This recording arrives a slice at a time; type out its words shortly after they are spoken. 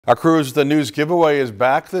Our Cruise the News giveaway is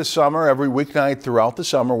back this summer. Every weeknight throughout the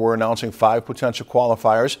summer, we're announcing 5 potential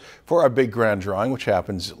qualifiers for our big grand drawing, which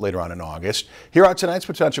happens later on in August. Here are tonight's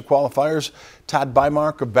potential qualifiers: Todd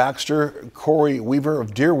Bymark of Baxter, Corey Weaver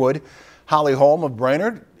of Deerwood, Holly Holm of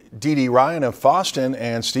Brainerd, Dee Dee Ryan of Foston,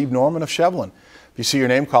 and Steve Norman of Shevlin. If you see your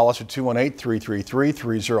name, call us at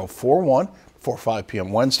 218-333-3041 before 5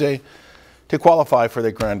 p.m. Wednesday to qualify for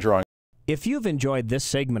the grand drawing. If you've enjoyed this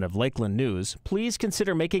segment of Lakeland News, please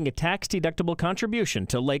consider making a tax-deductible contribution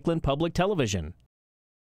to Lakeland Public Television.